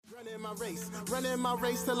Running my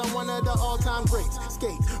race till I'm one of the all-time greats.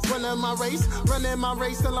 Skate, running my race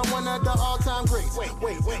till I'm one of the all-time greats. Wait,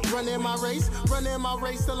 running my race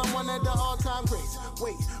till I'm one of the all-time greats.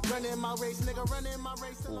 Wait, running my race, nigga, running my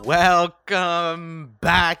race. Welcome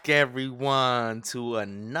back, everyone, to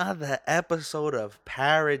another episode of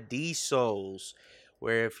Paradisos,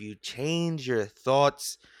 where if you change your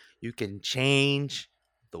thoughts, you can change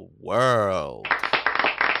the world.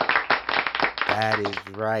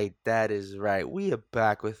 That is right. We are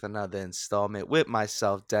back with another installment with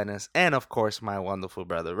myself, Dennis, and of course, my wonderful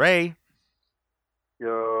brother, Ray.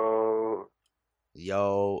 Yo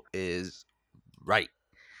is right.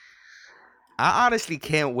 I honestly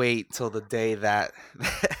can't wait till the day that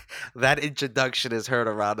that introduction is heard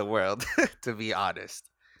around the world, to be honest.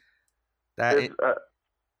 I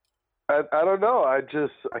don't know. I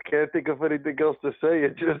can't think of anything else to say.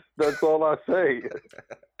 That's all I say.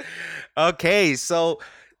 Okay, so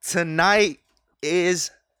today is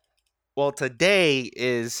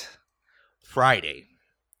Friday,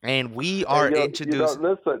 and we are introducing.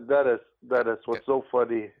 Listen, that is what's so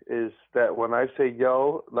funny is that when I say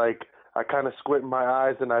yo, like I kind of squint my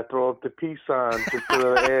eyes and I throw up the peace sign into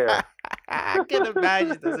the air. I can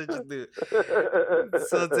imagine that's what you do.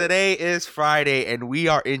 So today is Friday, and we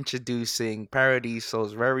are introducing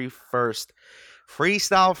Paradiso's very first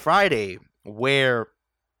Freestyle Friday, where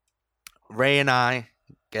Ray and I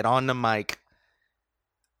get on the mic,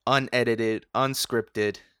 unedited,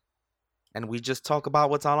 unscripted, and we just talk about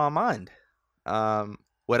what's on our mind,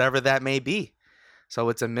 whatever that may be. So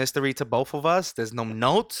it's a mystery to both of us. There's no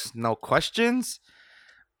notes, no questions,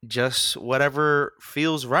 just whatever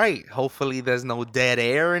feels right. Hopefully there's no dead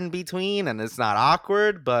air in between and it's not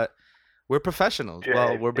awkward, but we're professionals.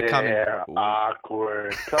 Well, we're becoming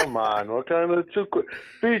awkward. Come on, what kind of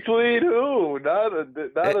between who? Not in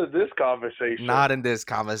this conversation. Not in this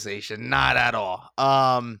conversation. Not at all.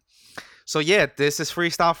 So yeah, this is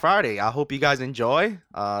Freestyle Friday. I hope you guys enjoy.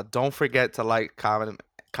 Don't forget to like, comment,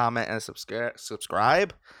 and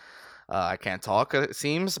subscribe. I can't talk, it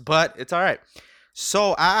seems, but it's all right.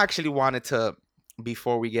 So I actually wanted to,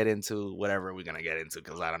 before we get into whatever we're gonna get into,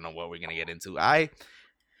 because I don't know what we're gonna get into, I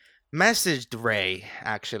messaged Ray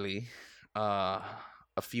actually a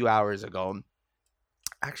few hours ago.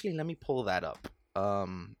 Actually, let me pull that up.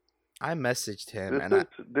 I messaged him,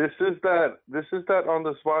 this is that on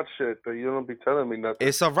the spot shit that you don't be telling me nothing.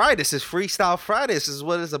 It's all right. This is Freestyle Friday. This is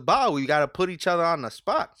what it's about. We got to put each other on the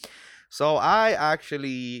spot. So I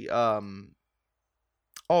actually,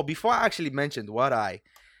 before I actually mentioned what I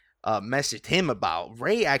messaged him about,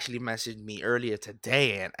 Ray actually messaged me earlier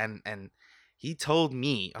today, and he told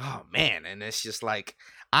me, oh man, and it's just like,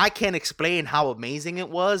 I can't explain how amazing it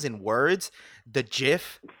was in words. The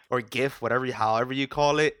GIF or GIF, however you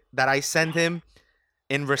call it, that I sent him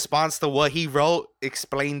in response to what he wrote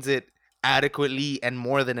explains it adequately and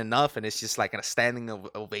more than enough. And it's just like a standing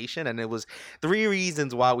ovation. And it was 3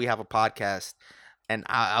 reasons why we have a podcast. And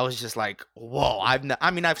I was just like, whoa,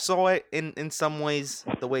 I've saw it in some ways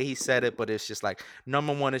the way he said it, but it's just like,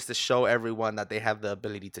 number 1 is to show everyone that they have the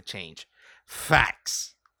ability to change.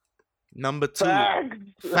 Facts. Number 2,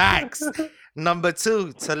 facts. Number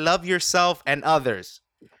 2, to love yourself and others.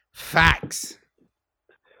 Facts.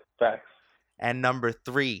 And number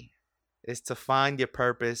 3 is to find your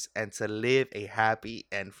purpose and to live a happy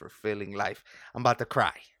and fulfilling life. I'm about to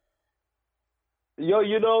cry. Yo,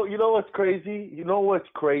 you know what's crazy? You know what's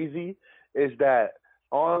crazy is that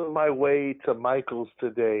on my way to Michael's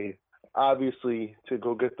today, obviously to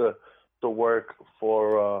go get the work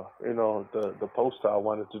for the poster I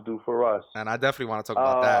wanted to do for us. And I definitely want to talk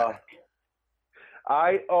about that.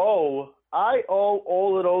 I owe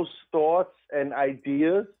all of those thoughts and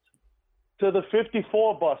ideas to the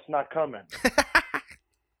 54 bus not coming.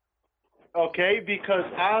 Okay, because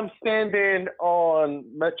I'm standing on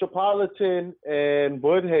Metropolitan and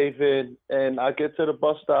Woodhaven, and I get to the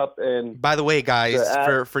bus stop. And by the way, guys,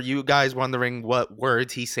 for you guys wondering what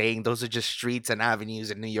words he's saying, those are just streets and avenues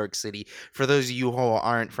in New York City. For those of you who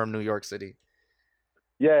aren't from New York City.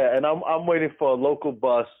 Yeah, and I'm waiting for a local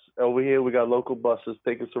bus. Over here, we got local buses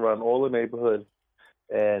take us around all the neighborhoods,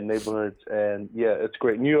 and yeah, it's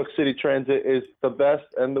great. New York City Transit is the best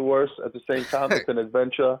and the worst at the same time. It's an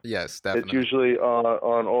adventure. Yes, definitely. It's usually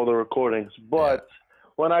on all the recordings. But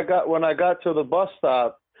when I got to the bus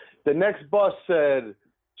stop, the next bus said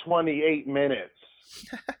 28 minutes.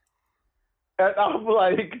 And I'm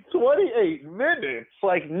like, 28 minutes?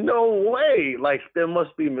 Like, no way. Like, there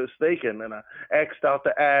must be mistaken. And I X'd out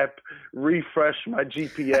the app, refreshed my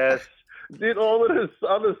GPS, did all of this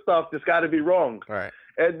other stuff that's got to be wrong. Right.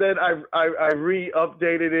 And then I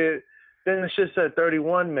re-updated it, Then it just said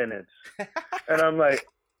 31 minutes. And I'm like,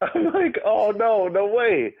 oh no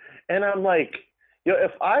way. And I'm like, yo,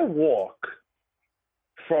 if I walk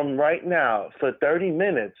from right now for 30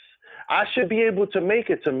 minutes, I should be able to make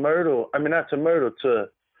it to Myrtle. I mean, not to Myrtle, to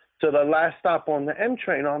the last stop on the M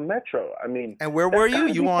train on Metro. I mean, And where were you?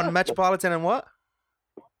 You on possible. Metropolitan and what?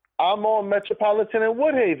 I'm on Metropolitan in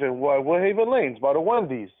Woodhaven, Woodhaven Lanes by the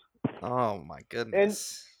Wendy's. Oh my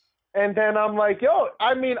goodness. And then I'm like, yo,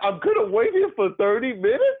 I mean, I'm gonna wait here for 30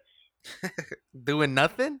 minutes Doing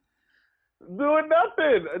nothing? doing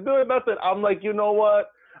nothing. I'm like, you know what?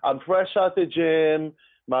 I'm fresh out the gym.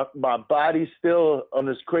 My body's still on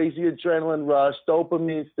this crazy adrenaline rush.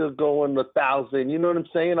 Dopamine's still going 1,000. You know what I'm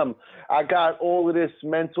saying? I got all of this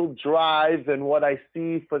mental drive and what I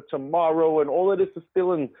see for tomorrow, and all of this is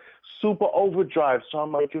still in super overdrive. So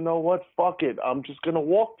I'm like, you know what? Fuck it. I'm just gonna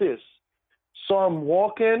walk this. So I'm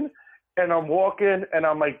walking, and I'm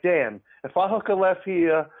like, damn. If I hook a left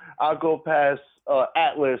here, I'll go past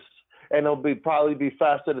Atlas, and it'll probably be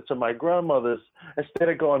faster to my grandmother's instead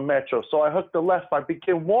of going Metro. So I hooked the left. I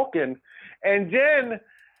begin walking, and then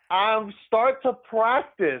I start to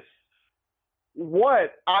practice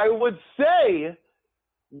what I would say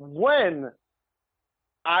when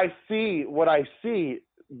I see what I see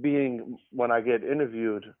being when I get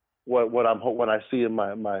interviewed. When I see in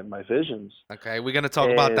my visions. Okay, we're gonna talk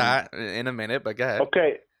about that in a minute, but go ahead.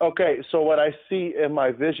 Okay. So what I see in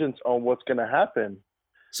my visions on what's gonna happen.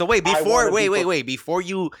 So wait, before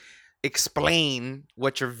you explain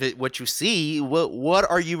what you see, what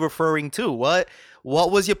are you referring to? What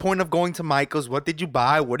was your point of going to Michael's? What did you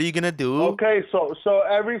buy? What are you gonna do? Okay, so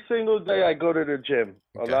every single day I go to the gym.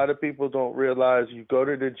 Okay. A lot of people don't realize you go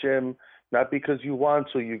to the gym not because you want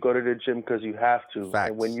to, you go to the gym because you have to.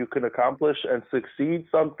 Facts. And when you can accomplish and succeed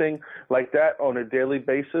something like that on a daily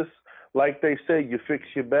basis, like they say, you fix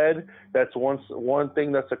your bed, that's one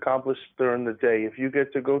thing that's accomplished during the day. If you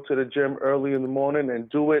get to go to the gym early in the morning and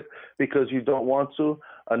do it because you don't want to,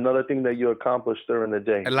 another thing that you accomplish during the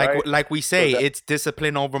day. And right? like we say, it's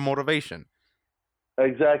discipline over motivation.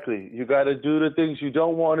 Exactly. You got to do the things you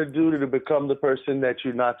don't want to do to become the person that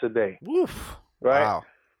you're not today. Woof. Right? Wow.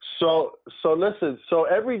 So listen, so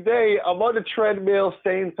every day I'm on the treadmill,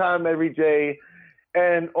 same time every day,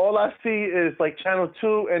 and all I see is like Channel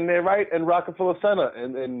 2, and they're right in Rockefeller Center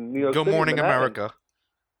in New York City. Good morning, Manhattan. America.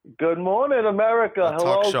 Good morning, America.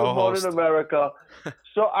 Hello, good morning, America.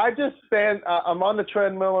 So I just I'm on the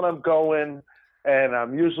treadmill and I'm going, and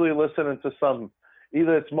I'm usually listening to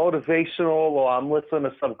either it's motivational or I'm listening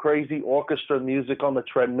to some crazy orchestra music on the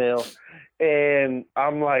treadmill, and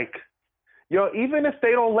I'm like, yo, even if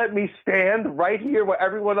they don't let me stand right here where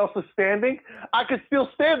everyone else is standing, I could still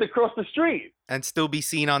stand across the street. And still be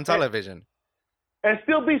seen on television. And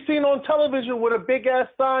still be seen on television with a big-ass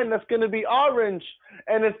sign that's going to be orange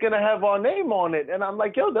and it's going to have our name on it. And I'm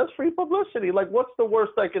like, yo, that's free publicity. Like, what's the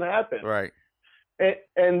worst that can happen? Right.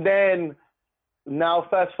 And then now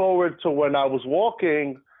fast forward to when I was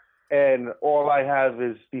walking, and all I have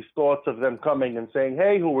is these thoughts of them coming and saying,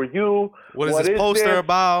 hey, who are you? What is this poster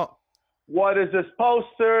about? What is this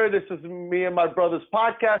poster? This is me and my brother's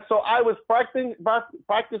podcast. So I was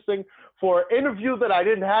practicing for an interview that I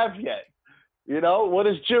didn't have yet. You know, what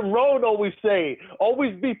does Jim Rohn always say?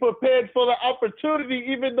 Always be prepared for the opportunity,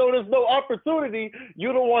 even though there's no opportunity.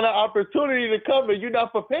 You don't want an opportunity to come and you're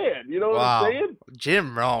not prepared. You know what I'm saying?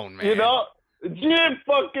 Jim Rohn, man. You know, Jim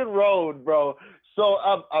fucking Rohn, bro. So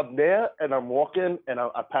I'm there and I'm walking and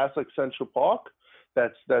I pass like Central Park.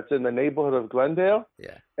 That's in the neighborhood of Glendale.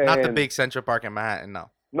 Yeah. Not the big Central Park in Manhattan, no.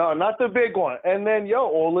 No, not the big one. And then, yo,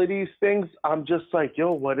 all of these things, I'm just like,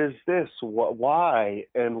 yo, what is this? Why?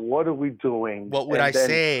 And what are we doing? What would I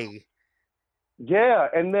say? Yeah.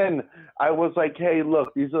 And then I was like, hey,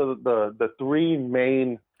 look, these are the three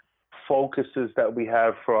main focuses that we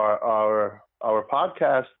have for our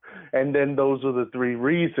podcast. And then those are the three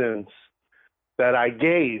reasons that I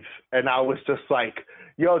gave. And I was just like,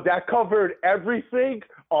 yo, that covered everything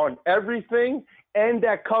on everything. And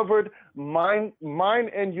that covered mine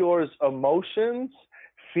and yours emotions,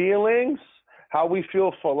 feelings, how we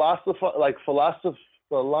feel philosophically wise.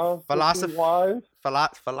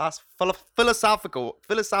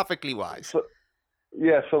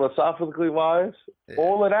 Philosophically wise. Yeah.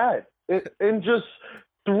 All of that. In just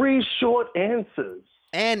three short answers.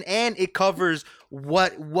 And it covers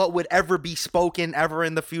what would ever be spoken ever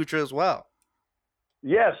in the future as well.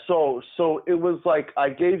 Yeah, so it was like I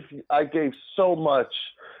gave so much,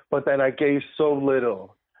 but then I gave so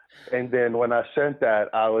little. And then when I sent that,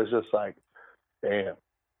 I was just like, damn.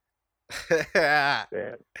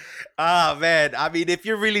 Man. Ah, man. I mean, if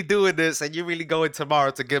you're really doing this and you're really going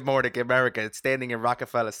tomorrow to Good Morning America and standing in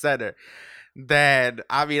Rockefeller Center, then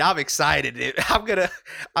I mean, I'm excited. I'm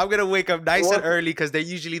gonna wake up nice and What? early because they're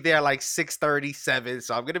usually there like 6:37.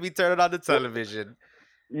 So I'm gonna be turning on the television.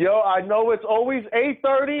 Yo, I know it's always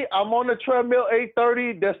 8:30. I'm on the treadmill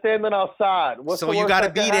 8:30. They're standing outside. What's So the you worst gotta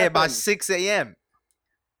that can be there by happen? 6 a.m.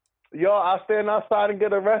 Yo, I stand outside and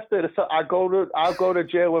get arrested. So I'll go to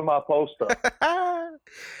jail with my poster.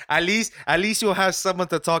 At least you'll have someone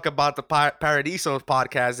to talk about the Paradiso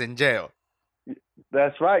podcast in jail.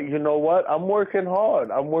 That's right. You know what? I'm working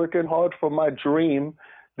hard. I'm working hard for my dream.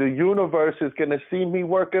 The universe is going to see me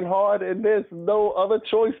working hard, and there's no other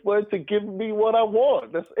choice but to give me what I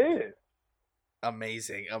want. That's it.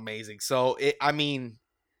 Amazing, amazing. So I mean,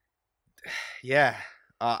 yeah.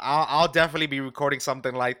 I'll definitely be recording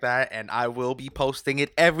something like that, and I will be posting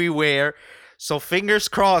it everywhere. So fingers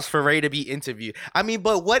crossed for Ray to be interviewed. I mean,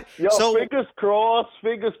 but what? Yo, So, fingers crossed,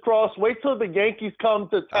 fingers crossed. Wait till the Yankees come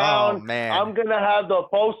to oh town. man, I'm going to have the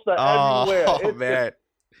poster everywhere. oh man,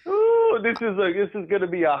 Ooh, this is going to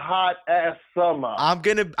be a hot ass summer. I'm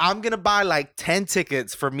gonna buy like 10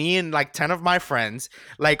 tickets for me and like 10 of my friends,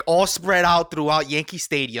 like all spread out throughout Yankee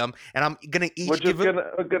Stadium, and I'm gonna We're each just give him.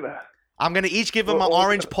 gonna I'm gonna each give him an we're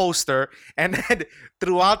orange poster, and then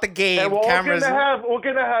throughout the and game, we're all cameras.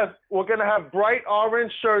 we're gonna have bright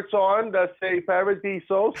orange shirts on that say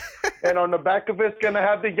Paradisos, and on the back of it's gonna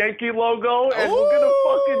have the Yankee logo, and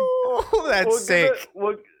Ooh, that's we're sick.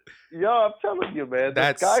 yo, I'm telling you, man, the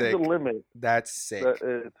That's sky's the sick. limit. That's Uh, sick.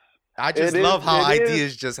 It's I just love how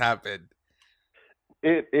ideas just happen.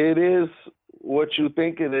 it is what you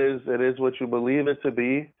think it is. It is what you believe it to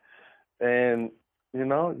be, and you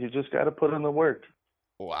know you just got to put in the work.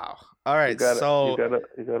 Wow. All right. So You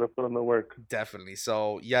gotta put in the work. definitely.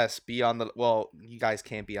 So yes, be on the. Well, you guys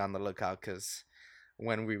can't be on the lookout because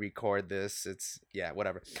when we record this, it's yeah,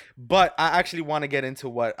 whatever. But I actually want to get into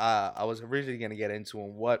what I was originally gonna get into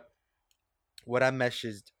and what I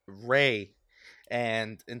messaged Ray,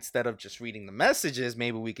 and instead of just reading the messages,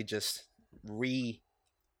 maybe we could just revisit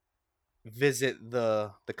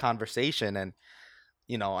the conversation. And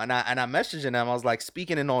and I messaged him. I was like,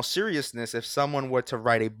 speaking in all seriousness, if someone were to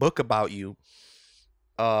write a book about you,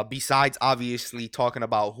 besides obviously talking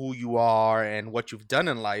about who you are and what you've done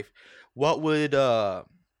in life, what would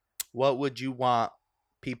you want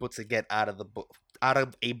people to get out of the book, out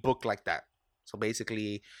of a book like that? So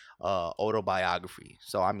basically, autobiography.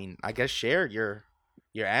 So I mean, I guess share your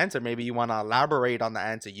answer. Maybe you want to elaborate on the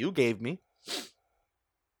answer you gave me.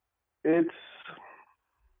 It's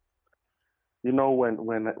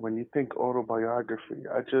when you think autobiography,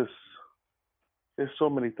 I just there's so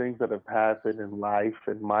many things that have happened in life,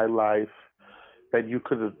 in my life, that you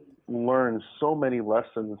could have learned so many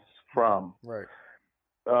lessons from. Right.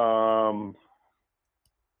 Um,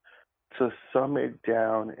 to sum it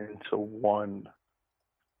down into one,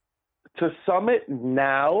 to sum it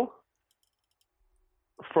now,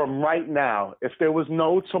 from right now, if there was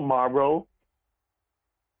no tomorrow,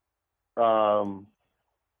 um,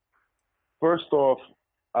 first off,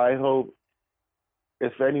 I hope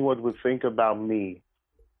if anyone would think about me,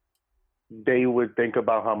 they would think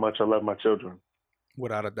about how much I love my children.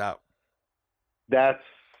 Without a doubt. That's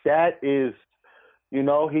that is, he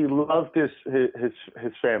loved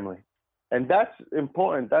his family, and that's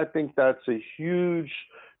important. I think that's a huge,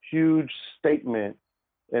 huge statement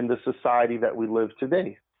in the society that we live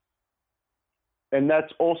today, and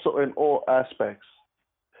that's also in all aspects.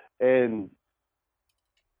 And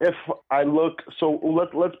if I look, so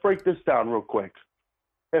let's break this down real quick.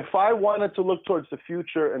 If I wanted to look towards the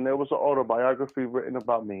future and there was an autobiography written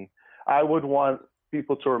about me, I would want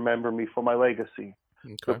people to remember me for my legacy.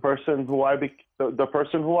 The Okay. person who the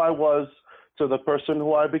person who I was, to the person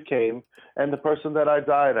who I became, and the person that I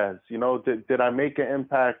died as. Did I make an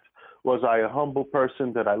impact? Was I a humble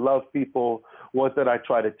person? Did I love people? What did I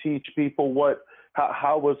try to teach people?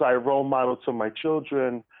 How was I a role model to my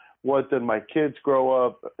children? What did my kids grow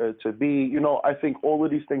up to be? I think all of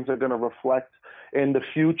these things are going to reflect in the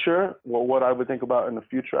future, well, what I would think about in the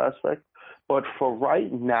future aspect. But for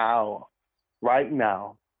right now,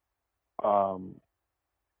 um,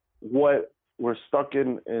 what we're stuck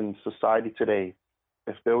in society today,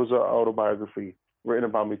 if there was an autobiography written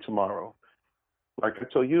about me tomorrow, like I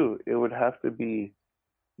told you, it would have to be,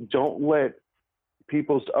 don't let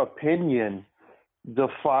people's opinion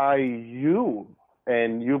defy you,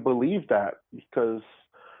 and you believe that, because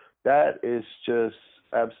that is just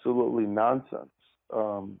absolutely nonsense.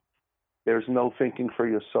 There's no thinking for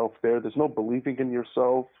yourself there. There's no believing in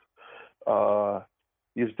yourself. Uh,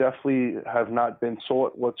 You definitely have not been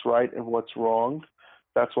taught what's right and what's wrong.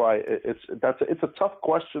 That's why it's a tough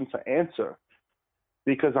question to answer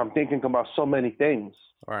because I'm thinking about so many things.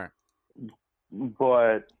 Right.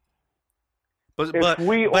 But But if but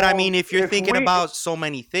we but I all, mean, if you're if thinking we, about so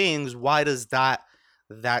many things, why does that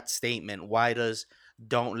statement, why does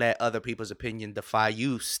 "don't let other people's opinion define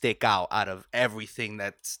you" stick out of everything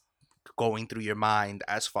that's going through your mind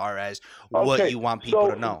as far as what okay, you want people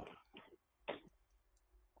to so know?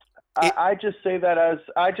 It I just say that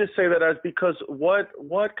as because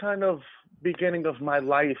what kind of beginning of my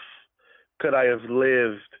life could I have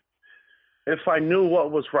lived if I knew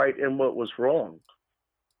what was right and what was wrong?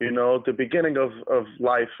 You know, the beginning of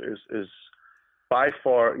life is by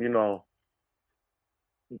far, you know,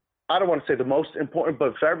 I don't want to say the most important,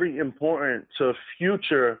 but very important to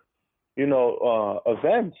future, you know,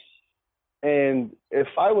 events. And if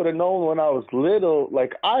I would have known when I was little,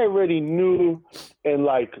 like I already knew in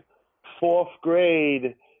like fourth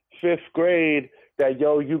grade, fifth grade, that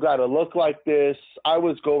yo, you gotta look like this. I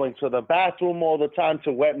was going to the bathroom all the time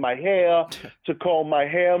to wet my hair, to comb my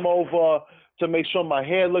hair over, to make sure my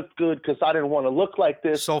hair looked good because I didn't want to look like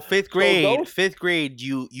this. So fifth So grade, those fifth grade,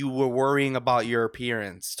 you were worrying about your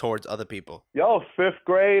appearance towards other people. Yo, fifth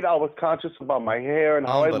grade, I was conscious about my hair and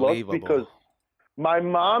how I looked Unbelievable. because my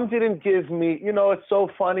mom didn't give me, you know, it's so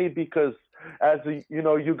funny because as a, you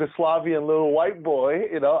know, Yugoslavian little white boy,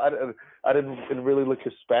 you know, I didn't really look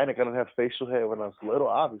Hispanic. I didn't have facial hair when I was little,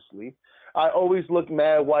 obviously. I always looked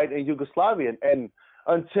mad white and Yugoslavian. And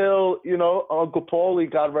until, you know, Uncle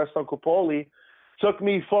Paulie, God rest Uncle Paulie, took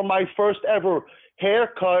me for my first ever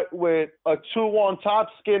haircut with a 2 on top,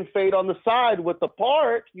 skin fade on the side with the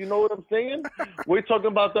part. You know what I'm saying? We're talking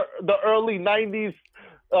about the early 90s,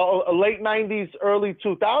 late 90s, early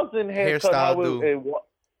 2000 haircut. Hairstyle, How dude.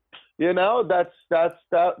 you know, that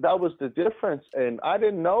was the difference. And I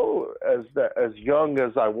didn't know as young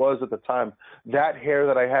as I was at the time, that hair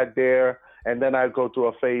that I had there. And then I go through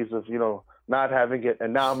a phase of, you know, not having it.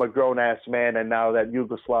 And now I'm a grown ass man. And now that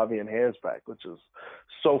Yugoslavian hair's back, which is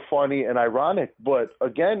so funny and ironic. But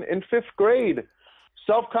again, in fifth grade,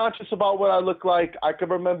 self-conscious about what I look like. I can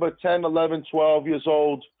remember 10, 11, 12 years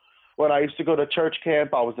old when I used to go to church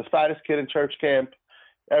camp. I was the fattest kid in church camp.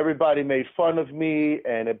 Everybody made fun of me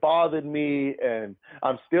and it bothered me. And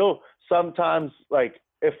I'm still sometimes like,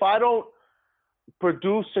 if I don't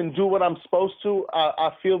produce and do what I'm supposed to,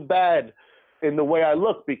 I feel bad in the way I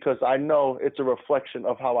look because I know it's a reflection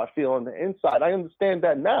of how I feel on the inside. I understand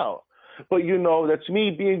that now. But, you know, that's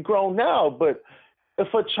me being grown now. But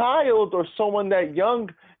if a child or someone that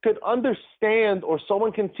young could understand or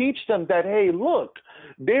someone can teach them that, hey, look,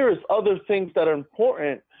 there is other things that are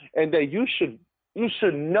important and that you should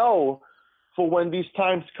know for when these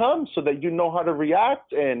times come so that you know how to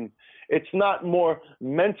react. And it's not more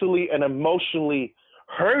mentally and emotionally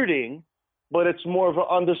hurting, but it's more of an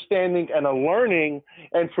understanding and a learning,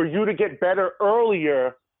 and for you to get better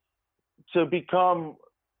earlier to become,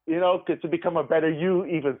 you know, to become a better you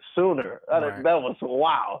even sooner. Right. That was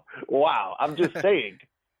wow. I'm just saying.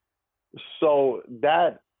 So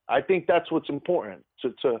that, I think that's what's important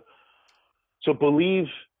to believe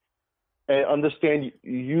and understand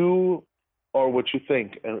you are what you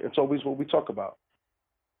think, and it's always what we talk about.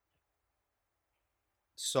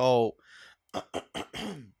 So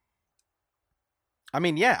I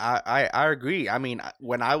mean, yeah, I agree. I mean,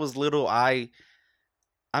 when I was little, I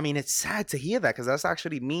mean, it's sad to hear that because that's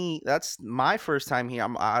actually me. That's my first time here.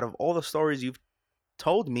 I'm out of all the stories you've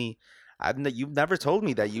told me, you've never told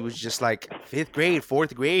me that you was just like fifth grade,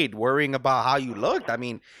 fourth grade, worrying about how you looked. I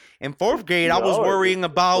mean, in fourth grade, I was No, worrying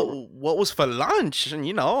about what was for lunch, and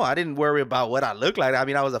I didn't worry about what I looked like. I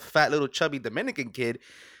mean, I was a fat little chubby Dominican kid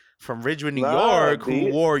from Ridgewood, New nah, York,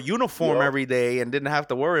 who wore uniform yo, every day and didn't have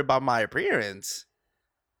to worry about my appearance.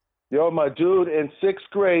 my dude, in sixth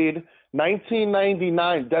grade,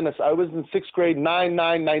 1999, Dennis, I was in sixth grade,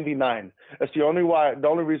 99. That's the only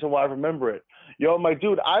reason why I remember it. Yo, my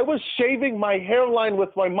dude, I was shaving my hairline with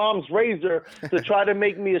my mom's razor to try to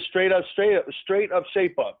make me a straight up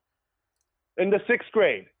shape up in the sixth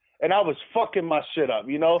grade. And I was fucking my shit up,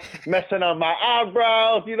 you know, messing up my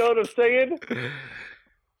eyebrows, you know what I'm saying?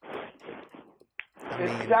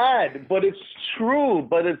 It's sad, but it's true,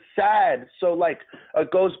 but it's sad. So, like,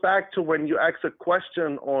 it goes back to when you ask a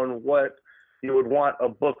question on what you would want a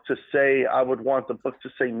book to say. I would want the book to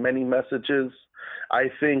say many messages.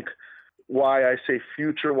 I think why I say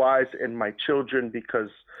future-wise in my children, because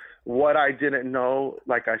what I didn't know,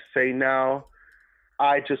 like I say now,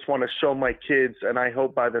 I just want to show my kids, and I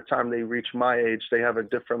hope by the time they reach my age, they have a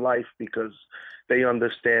different life because they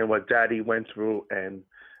understand what daddy went through, and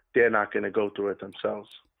they're not going to go through it themselves.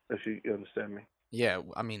 If you understand me. Yeah,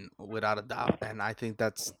 I mean, without a doubt. And I think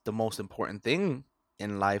that's the most important thing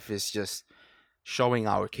in life is just showing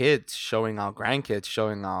our kids, showing our grandkids,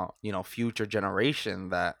 showing our, future generation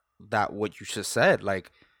that what you just said,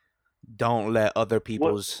 like don't let other What?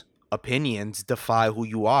 people's opinions define who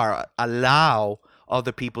you are. Allow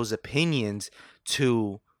other people's opinions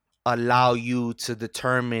to allow you to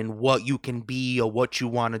determine what you can be or what you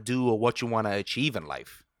want to do or what you want to achieve in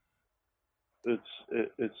life.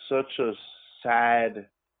 It's such a sad,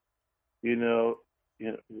 you know,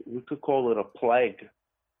 we could call it a plague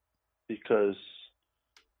because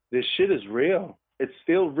this shit is real. It's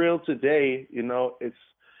still real today.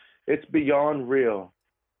 It's beyond real.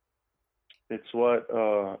 It's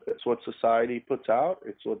what society puts out.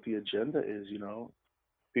 It's what the agenda is.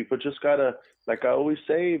 People just gotta, like I always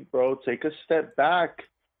say, bro, take a step back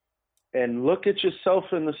and look at yourself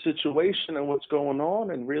in the situation and what's going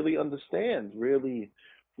on, and really understand. Really,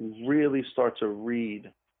 really start to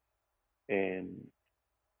read and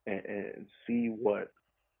and see what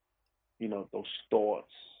those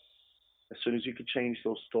thoughts. As soon as you can change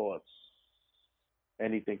those thoughts,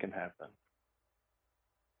 anything can happen.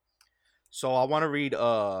 So I want to read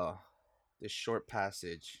this short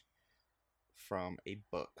passage from a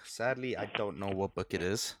book. Sadly, I don't know what book it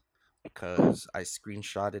is because I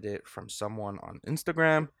screenshotted it from someone on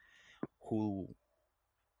Instagram who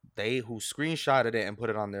who screenshotted it and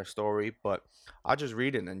put it on their story, but I'll just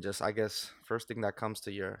read it and just, I guess, first thing that comes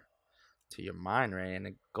to your mind, right? And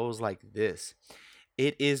it goes like this.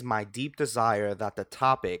 It is my deep desire that the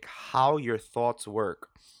topic, how your thoughts work,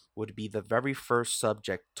 would be the very first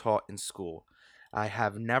subject taught in school. I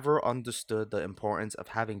have never understood the importance of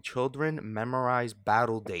having children memorize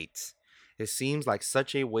battle dates. It seems like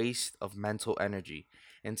such a waste of mental energy.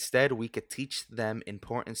 Instead, we could teach them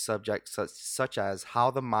important subjects such as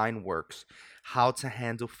how the mind works, how to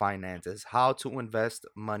handle finances, how to invest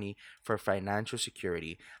money for financial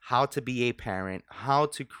security, how to be a parent, how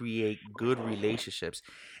to create good relationships,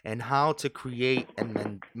 and how to create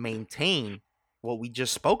and maintain what we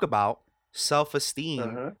just spoke about, self-esteem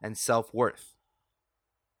Uh-huh. and self-worth.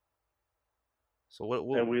 So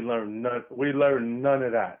And we learn none. We learn none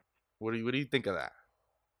of that. what do you think of that?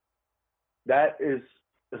 That is,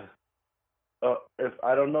 if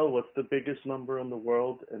I don't know what's the biggest number in the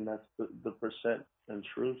world, and that's the percent and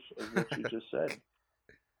truth of what you just said.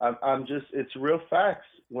 I'm just, it's real facts.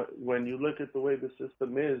 When you look at the way the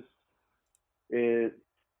system is, it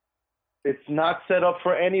it's not set up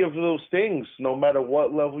for any of those things. No matter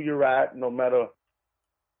what level you're at, no matter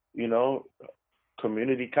you know,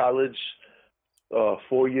 community college,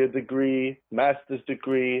 4-year degree, master's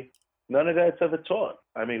degree, none of that's ever taught.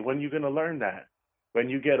 I mean, when are you gonna learn that? When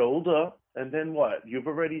you get older, and then what? You've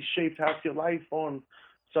already shaped half your life on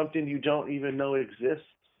something you don't even know exists,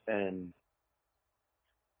 and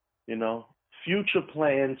you know, future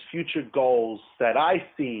plans, future goals that I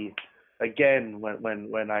see again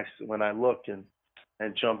when I look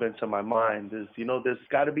and jump into my mind is, there's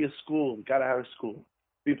got to be a school. We got to have a school.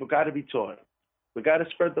 People got to be taught. We got to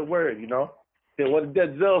spread the word. What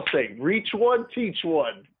did Denzel say? Reach one, teach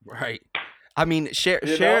one. Right. I mean, share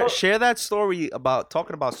that story about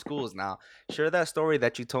talking about schools now. Share that story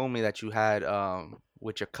that you told me that you had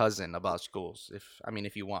with your cousin about schools.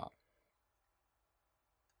 If you want.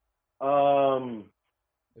 Um.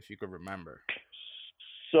 If you could remember.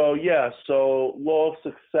 So yeah. So Law of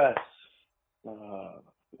Success,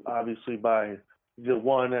 obviously by the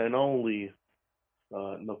one and only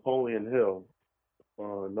Napoleon Hill.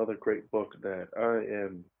 Another great book that I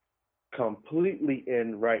am completely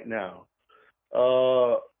in right now.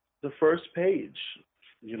 The first page,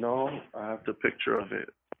 I have the picture of it.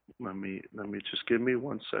 Let me just give me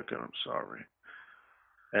 1 second. I'm sorry,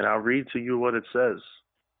 and I'll read to you what it says.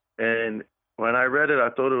 And when I read it, I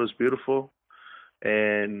thought it was beautiful.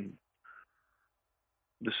 And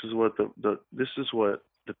this is what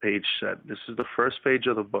the page said. This is the first page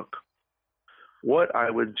of the book. What I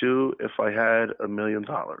would do if I had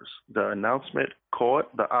 $1,000,000. The announcement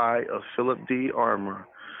caught the eye of Philip D. Armour,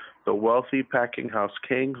 the wealthy packing house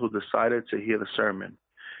king who decided to hear the sermon.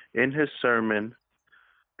 In his sermon,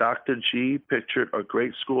 Dr. G pictured a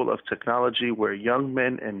great school of technology where young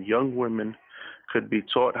men and young women could be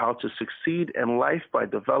taught how to succeed in life by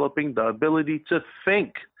developing the ability to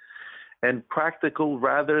think in practical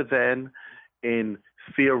rather than in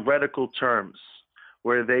theoretical terms,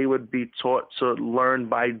 where they would be taught to learn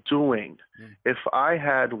by doing. If I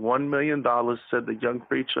had $1,000,000, said the young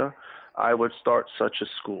preacher, I would start such a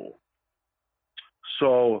school.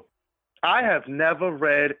 So I have never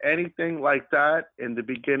read anything like that in the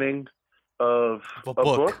beginning of A a book.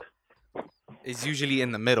 book. It's usually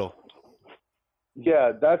in the middle.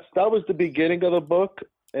 Yeah, that was the beginning of the book,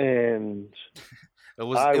 and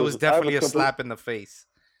It was definitely a slap in the face.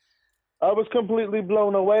 I was completely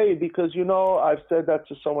blown away because I've said that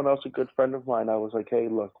to someone else, a good friend of mine. I was like, hey,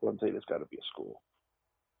 look, one day there's got to be a school.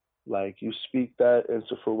 Like you speak that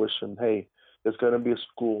into fruition. Hey, there's going to be a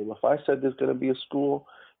school. If I said there's going to be a school,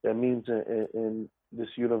 that means in this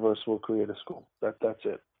universe we'll create a school. That's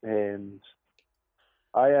it. And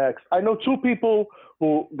I know two people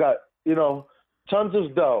who got tons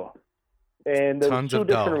of dough, and there was Tons two of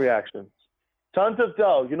different dough. reactions. Tons of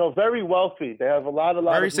dough. Very wealthy. They have a lot Very of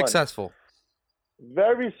money. successful.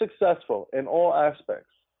 Very successful in all aspects.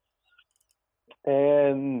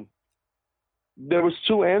 And there was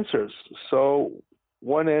two answers. So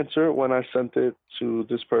one answer when I sent it to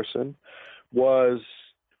this person was,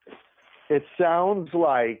 it sounds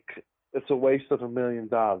like it's a waste of $1 million.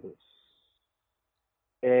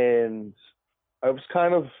 And I was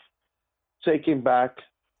kind of taken back.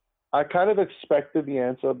 I kind of expected the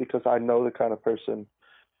answer because I know the kind of person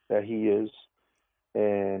that he is.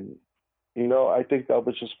 And, I think that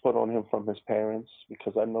was just put on him from his parents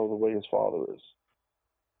because I know the way his father is.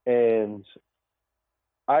 And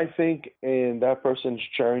I think in that person's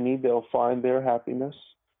journey, they'll find their happiness.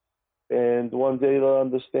 And one day they'll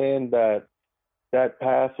understand that that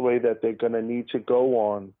pathway that they're going to need to go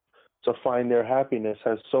on to find their happiness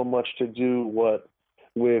has so much to do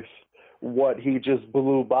with what he just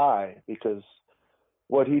blew by, because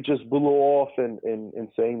what he just blew off in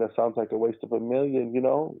saying that sounds like a waste of $1 million,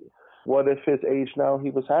 what if his age now he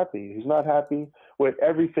was happy? He's not happy with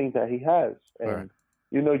everything that he has. And,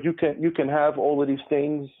 Right. you can have all of these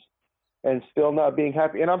things and still not being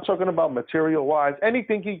happy. And I'm talking about material wise,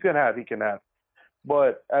 anything he can have.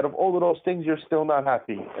 But out of all of those things, you're still not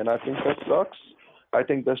happy. And I think that sucks. I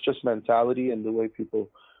think that's just mentality and the way people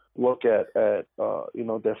look at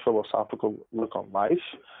their philosophical look on life.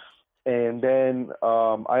 And then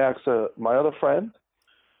I asked my other friend,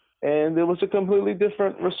 and it was a completely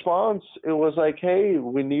different response. It was like, hey,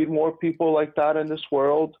 we need more people like that in this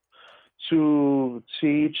world to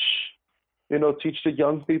teach the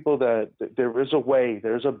young people that there is a way.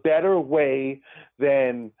 There's a better way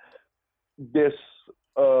than this,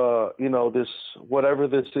 this whatever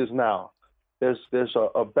this is now. There's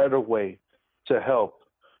a better way to help.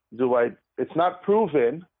 It's not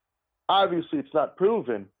proven. Obviously, it's not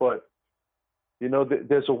proven, but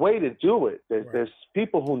there's a way to do it. There's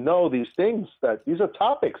people who know these things, that these are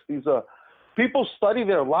topics. These are people study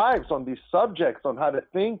their lives on these subjects, on how to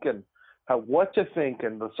think and what to think,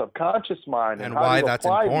 and the subconscious mind, And how why to that's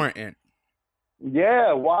apply important.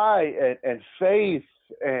 Yeah, why and faith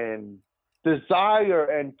and desire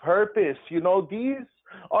and purpose. These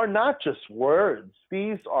are not just words.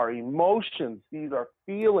 These are emotions. These are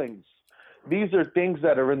feelings. These are things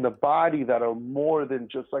that are in the body that are more than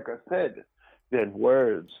just, like I said, than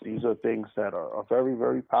words. These are things that are very,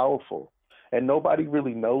 very powerful. And nobody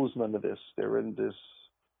really knows none of this. They're in this,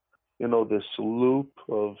 this loop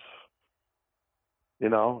of,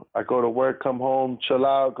 I go to work, come home, chill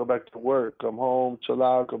out, go back to work, come home, chill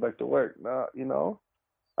out, go back to work. No,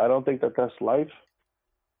 I don't think that that's life.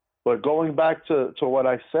 But going back to what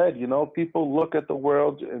I said, people look at the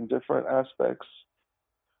world in different aspects.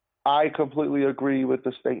 I completely agree with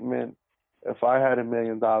the statement. If I had $1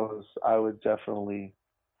 million, I would definitely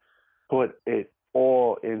put it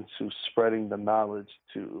all into spreading the knowledge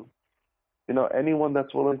to, anyone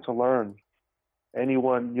that's willing to learn.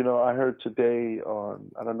 Anyone, I heard today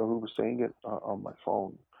on, I don't know who was saying it on my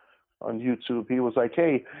phone, on YouTube. He was like,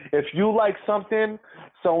 hey, if you like something,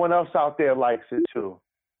 someone else out there likes it too.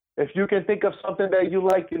 If you can think of something that you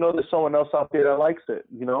like, there's someone else out there that likes it,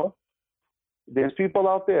 There's people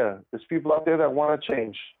out there. There's people out there that want to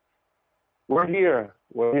change. We're here.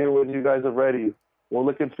 We're here when you guys are ready. We're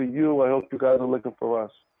looking for you. I hope you guys are looking for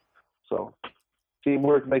us. So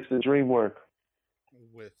teamwork makes the dream work.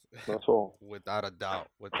 That's all. Without a doubt.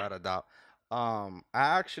 I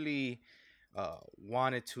actually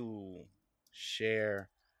wanted to share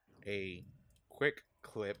a quick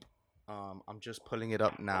clip. I'm just pulling it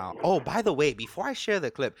up now. Oh, by the way, before I share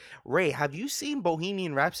the clip, Ray, have you seen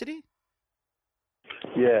Bohemian Rhapsody?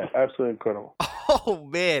 Yeah, absolutely incredible. Oh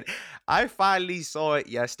man, I finally saw it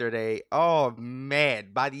yesterday. Oh man,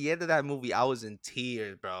 by the end of that movie, I was in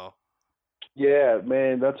tears, bro. Yeah,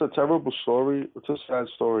 man, that's a terrible story. It's a sad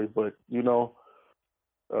story, but I mean,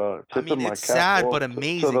 tipping my it's cap sad off but to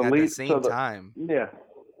amazing the at the lead, same time.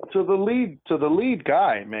 to the lead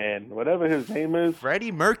guy, man, whatever his name is.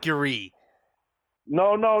 Freddie Mercury.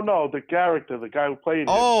 No, the character, the guy who played him.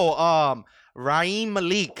 Oh, Raheem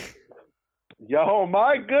Malik. Yo,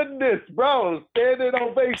 my goodness, bro. Standing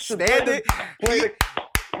ovation. Standing.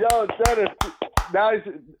 Yo,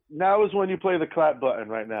 now is when you play the clap button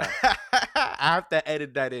right now. I have to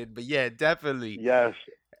edit that in, but yeah, definitely. Yes.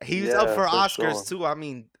 He's up for Oscars sure. too. I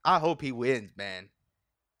mean, I hope he wins, man.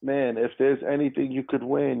 Man, if there's anything you could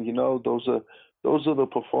win, those are the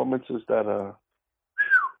performances that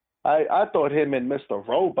I thought him and Mr.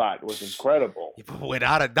 Robot was incredible.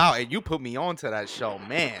 Without a doubt, and you put me on to that show,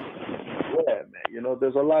 man. Yeah, man.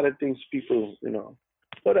 There's a lot of things people,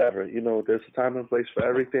 whatever. There's a time and place for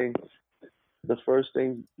everything. The first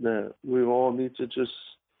thing that we all need to just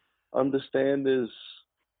understand is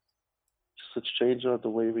such change of the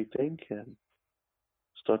way we think and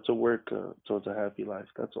start to work towards a happy life.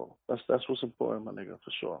 That's all. That's what's important, my nigga,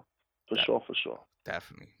 for sure. For sure.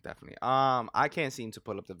 Definitely. I can't seem to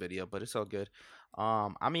pull up the video, but it's all good.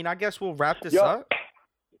 I mean, I guess we'll wrap this up.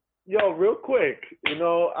 Yo, real quick,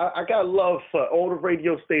 I got love for all the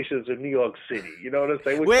radio stations in New York City. You know what I'm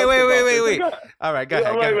saying? Wait. All right, go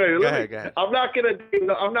ahead. I'm not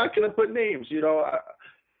gonna put names.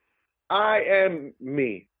 I am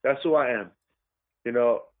me. That's who I am.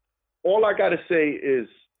 All I gotta say is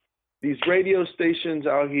these radio stations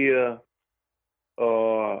out here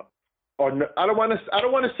I don't want to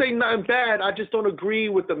say nothing bad. I just don't agree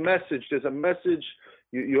with the message. There's a message.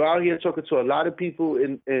 You're out here talking to a lot of people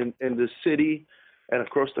in the city and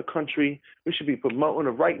across the country. We should be promoting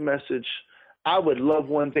the right message. I would love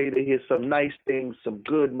one day to hear some nice things, some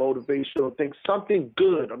good motivational things, something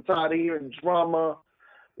good. I'm tired of hearing drama,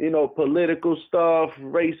 political stuff,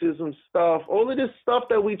 racism stuff, all of this stuff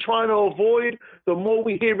that we're trying to avoid. The more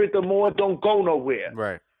we hear it, the more it don't go nowhere.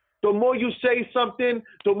 Right. The more you say something,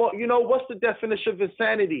 the more, what's the definition of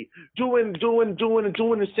insanity? Doing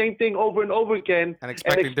the same thing over and over again and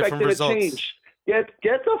expecting different results. Change. Get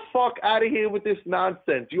the fuck out of here with this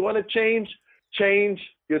nonsense. You want to change? Change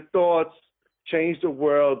your thoughts, change the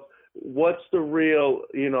world. What's the real,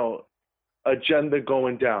 agenda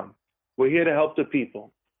going down? We're here to help the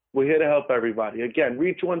people. We're here to help everybody. Again,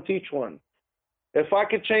 reach one, teach one. If I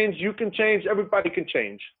can change, you can change, everybody can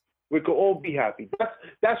change. We could all be happy.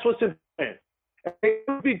 That's what's important.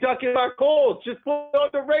 You'll be ducking my calls. Just put it on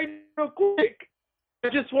the radio real quick. I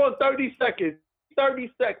just want 30 seconds.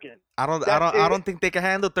 30 seconds. I don't think they can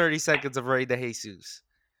handle 30 seconds of Ray DeJesus.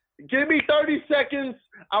 Give me 30 seconds.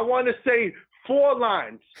 I want to say 4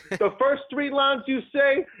 lines. The first 3 lines you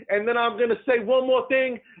say, and then I'm gonna say one more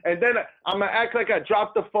thing, and then I'm gonna act like I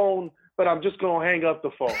dropped the phone, but I'm just gonna hang up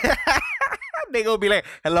the phone. They gonna be like,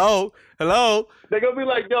 hello. They gonna be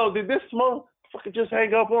like, yo, did this motherfucker just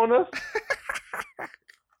hang up on us?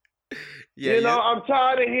 I'm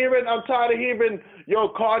tired of hearing, yo,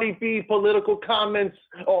 Cardi B political comments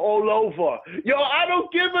all over. Yo, I don't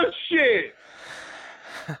give a shit.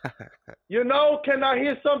 Can I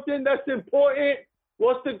hear something that's important?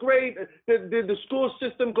 What's the grade? Did the school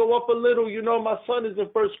system go up a little? My son is in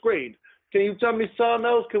 1st grade. Can you tell me something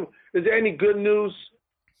else? Is there any good news?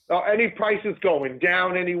 Any prices going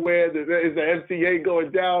down anywhere? Is the MCA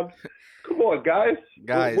going down? Come on, guys. We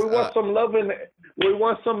want some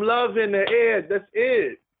love in the air. That's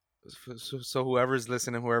it. So whoever's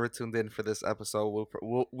listening, whoever tuned in for this episode,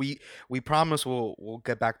 we promise we'll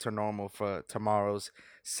get back to normal for tomorrow's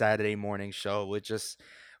Saturday morning show. This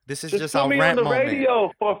is just our rant moment. Put me on the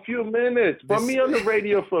radio for a few minutes. Put me on the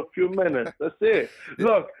radio for a few minutes. That's it.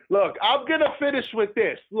 Look. I'm gonna finish with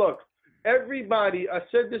this. Look. Everybody, I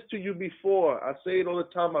said this to you before. I say it all the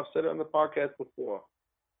time. I've said it on the podcast before.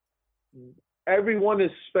 Everyone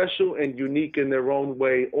is special and unique in their own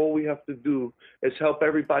way. All we have to do is help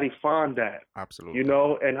everybody find that. Absolutely.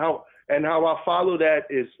 And how I follow that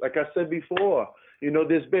is, like I said before,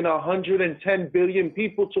 there's been 110 billion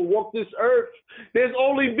people to walk this earth. There's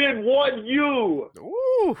only been one you.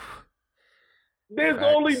 Ooh. There's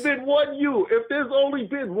only been one you. If there's only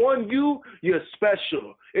been one you, you're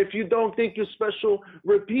special. If you don't think you're special,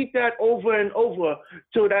 repeat that over and over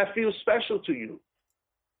till that feels special to you.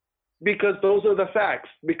 Because those are the facts.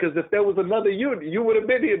 Because if there was another you, you would have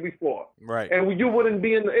been here before. Right. And you wouldn't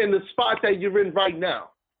be in the spot that you're in right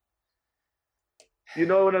now. You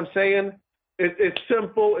know what I'm saying? It's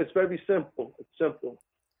simple. It's very simple. It's simple.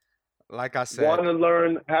 Like I said. Want to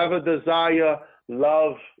learn, have a desire,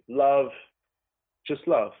 love. Just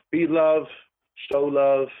love. Be love. Show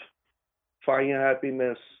love. Find your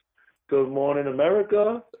happiness. Good morning,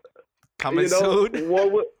 America. Coming soon. This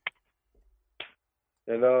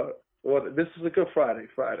is a good Friday.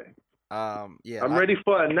 Yeah. I'm ready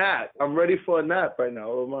for a nap. I'm ready for a nap right now.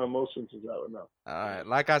 All my emotions is out now. All right.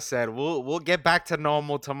 Like I said, we'll get back to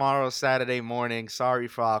normal tomorrow, Saturday morning. Sorry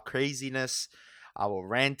for our craziness. our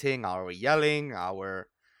ranting, our yelling, our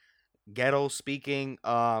ghetto speaking.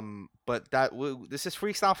 But this is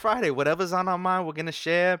Freestyle Friday. Whatever's on our mind, we're gonna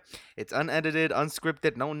share. It's unedited,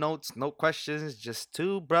 unscripted, no notes, no questions, just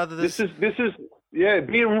two This brothers. is this is yeah,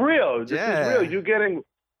 being real. This is real. Yeah, You're getting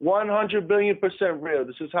 100 billion% real.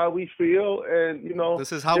 This is how we feel, and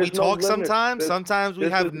this is how we there's no talk. limits. Sometimes, sometimes we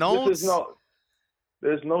have This is notes. no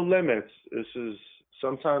there's no limits. This is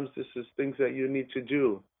sometimes this is things that you need to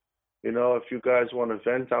do. If you guys want to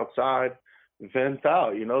vent outside, vent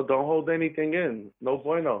out. Don't hold anything in. No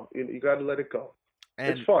bueno. You got to let it go.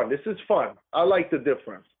 It's And fun. This is fun. I like the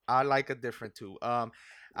difference. I like a different too.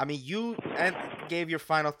 I mean, you and gave your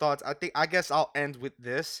final thoughts. I guess I'll end with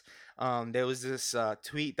this. There was this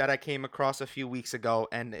tweet that I came across a few weeks ago,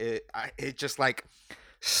 and it just like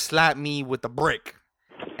slapped me with a brick.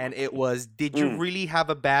 And it was, did you Mm. really have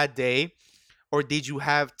a bad day, or did you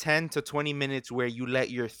have 10 to 20 minutes where you let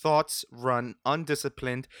your thoughts run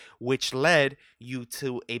undisciplined, which led you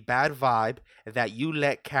to a bad vibe that you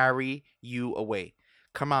let carry you away?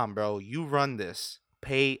 Come on, bro. You run this.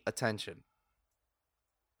 Pay attention.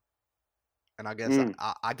 And Mm.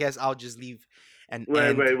 I guess I'll just leave and Wait,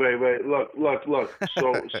 end. wait, wait, wait. Look.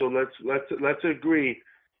 So let's agree.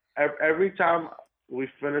 Every time we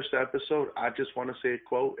finish the episode, I just want to say a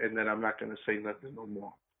quote, and then I'm not gonna say nothing no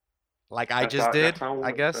more. Like I just That's did, how I I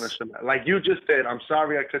want to finish guess. it. Like you just did. I'm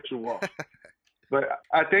sorry I cut you off, but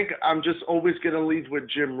I think I'm just always gonna lead with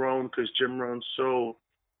Jim Rohn because Jim Rohn's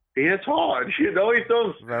he hits hard. He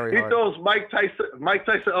throws Very he hard. throws Mike Tyson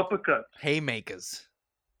uppercuts, Haymakers.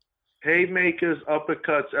 haymakers,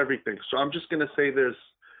 uppercuts, everything. So I'm just gonna say this,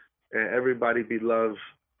 and everybody be loved.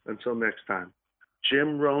 Until next time.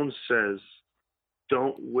 Jim Rohn says,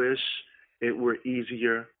 "Don't wish it were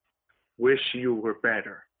easier. Wish you were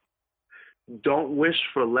better. Don't wish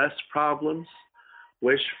for less problems.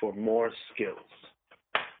 Wish for more skills."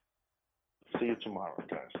 See you tomorrow,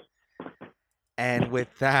 guys. And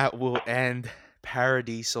with that, we'll end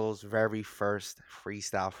Paradiso's very first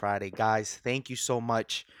Freestyle Friday. Guys, thank you so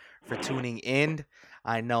much for tuning in.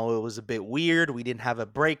 I know it was a bit weird. We didn't have a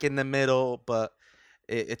break in the middle, but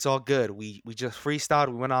it's all good. We just freestyled.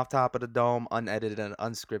 We went off top of the dome, unedited and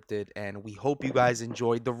unscripted, and we hope you guys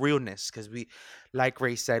enjoyed the realness because like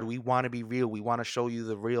Ray said, we want to be real. We want to show you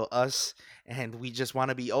the real us, and we just want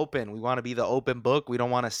to be open. We want to be the open book. We don't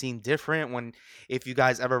want to seem different if you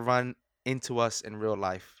guys ever run into us in real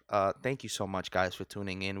life. Thank you so much, guys, for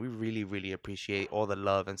tuning in. We really, really appreciate all the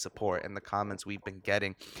love and support and the comments we've been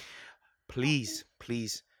getting. Please,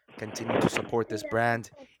 please continue to support this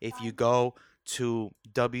brand. If you go to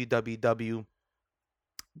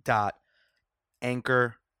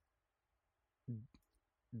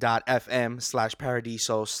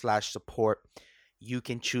www.anchor.fm/paradiso/support, you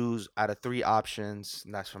can choose out of three options.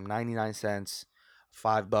 And that's from 99 cents,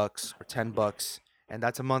 $5, or $10. And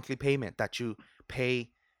that's a monthly payment that you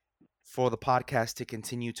pay for the podcast to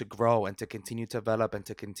continue to grow and to continue to develop and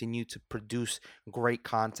to continue to produce great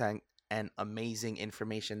content and amazing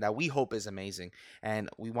information that we hope is amazing. And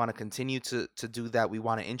we want to continue to do that. We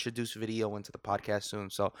want to introduce video into the podcast soon.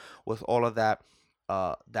 So with all of that,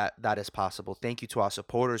 that is possible. Thank you to our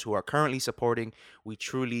supporters who are currently supporting. We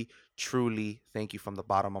truly, truly thank you from the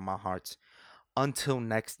bottom of my heart. Until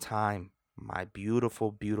next time, my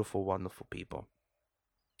beautiful, beautiful, wonderful people.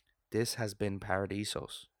 This has been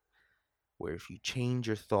Paradisos, where if you change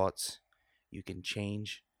your thoughts, you can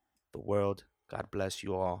change the world. God bless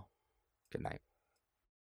you all. Good night.